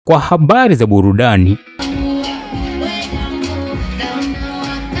kwa habari za burudani,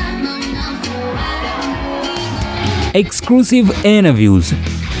 exclusive interviews.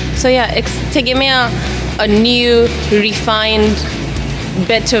 So yeah, tegemea a new, refined,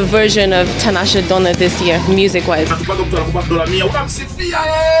 better version of Tanasha Donna this year, music-wise.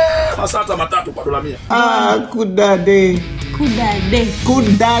 Kudade.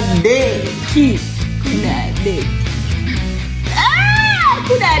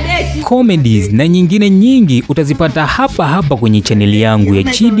 Comedies na nyingine nyingi utazipata hapa kwenye chaneli yangu ya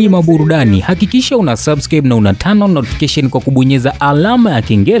Chidi Maburudani. Hakikisha una subscribe na una turn on notification kwa kubonyeza alama ya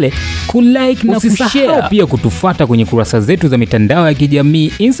kengele, kulike na kushare. Pia kutufuata kwenye kurasa zetu za mitandao ya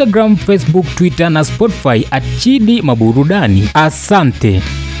kijamii Instagram, Facebook, Twitter na Spotify @Chidi Maburudani. Asante.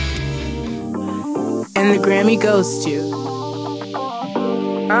 And the Grammy goes to,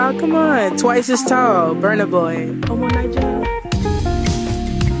 oh come on, twice as tall, Burna Boy. Oh my God.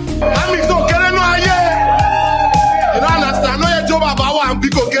 Ami tó kéré nú ayé. You don't understand, no ye job about one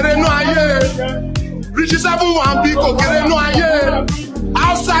big kò kéré nú ayé. Rich is every one big kò kéré nú ayé.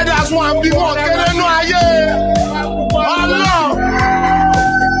 Outsiders one big kò kéré nú ayé. Allah.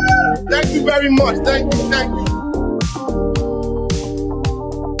 Thank you very much. Thank you.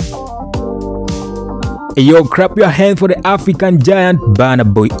 Yo, clap your hands for the African giant Burna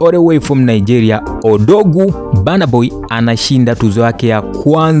Boy all the way from Nigeria. Odogu Burna Boy anashinda tuzo yake ya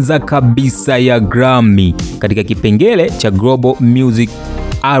kwanza kabisa ya Grammy katika kipengele cha Global Music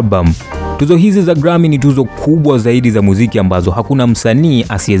Album. Tuzo hizi za Grammy ni tuzo kubwa zaidi za muziki ambazo hakuna msanii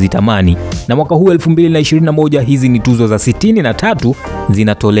asiyezitamani. Na mwaka huu 2021 hizi ni tuzo za 63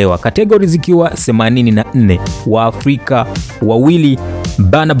 zinatolewa. Kategori zikiwa 84. Wa Afrika wawili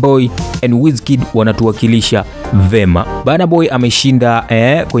Burna Boy and Wizkid wanatuwakilisha vema. Burna Boy ameshinda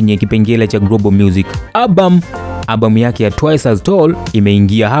kwenye kipengele cha Global Music Album. Albamu yake ya Twice as Tall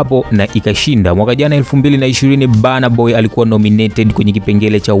imeingia hapo na ikashinda. Mwaka jana 2020 Burna Boy alikuwa nominated kwenye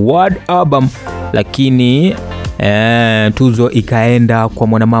kipengele cha World Album, lakini tuzo ikaenda kwa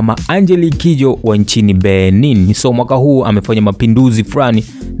mwanamama Angelique Kidjo wa nchini Benin. So mwaka huu amefanya mapinduzi fulani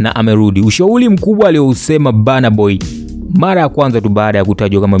na amerudi. Ushauri mkubwa aliousema Burna Boy mara ya kwanza tu baada ya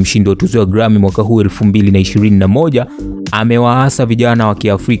kutajwa kama mshindi wa tuzo ya Grammy mwaka huu 2021, amewaasa vijana wa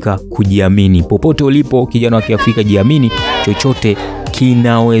Kiafrika kujiamini. Popote ulipo kijana wa Kiafrika, jiamini, chochote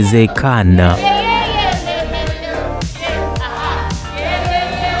kinawezekana.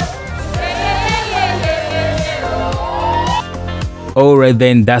 Alright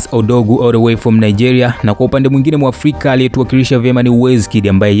then, that's Odogu all the way from Nigeria. Na kwa upande mwingine mwa Afrika aliyetuwakilisha vyema ni Wizkid,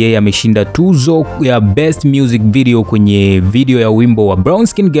 ambaye yeye ameshinda tuzo ya Best Music Video kwenye video ya wimbo wa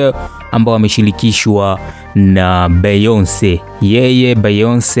Brownskin Girl ambao ameshirikishwa na Beyonce. Yeye,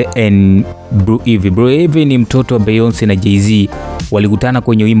 Beyonce and Bro ni mtoto wa Beyonce na Jay-Z, walikutana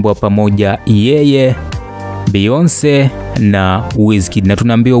kwenye wimbo wa pamoja, yeye, Beyonce na Wizkid, na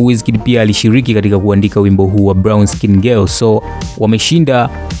tunaambiwa Wizkid pia alishiriki katika kuandika wimbo huu wa Brownskin Girl. So wameshinda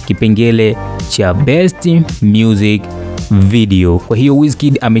kipengele cha Best Music Video. Kwa hiyo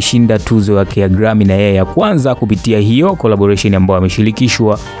Wizkid ameshinda tuzo yake ya Grammy na yeye ya kwanza kupitia hiyo collaboration ambayo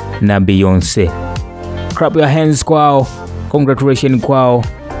ameshirikishwa na Beyonce. Clap your hands kwao, congratulations kwao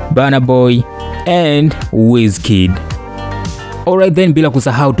Burna Boy and Wizkid. Alright then, bila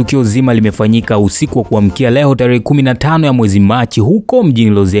kusahau tukio zima limefanyika usiku wa kuamkia leo tarehe 15 ya mwezi Machi huko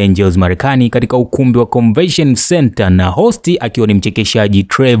mjini Los Angeles, Marekani, katika ukumbi wa Convention Center, na hosti akiwa ni mchekeshaji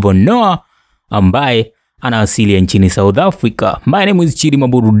Trevor Noah ambaye ana asili ya nchini South Africa. My name is Chidi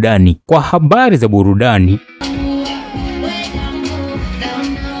Maburudani kwa habari za burudani,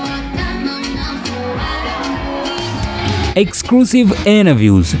 exclusive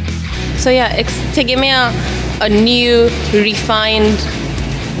interviews. So yeah, tegemea a new, refined,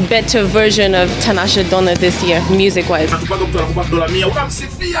 better version of Tanasha Donna this year, music-wise.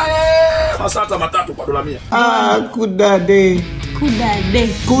 Kudade.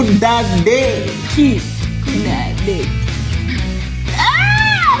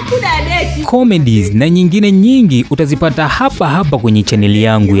 Comedies na nyingine nyingi utazipata hapa kwenye chaneli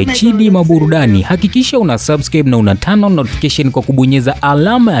yangu ya Chidi Maburudani. Hakikisha una subscribe na una turn on notification kwa kubonyeza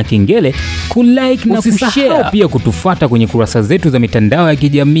alama ya kengele, kulike na kushare. Pia kutufuata kwenye kurasa zetu za mitandao ya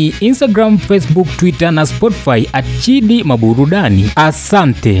kijamii Instagram, Facebook, Twitter na Spotify @Chidi Maburudani.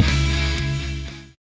 Asante.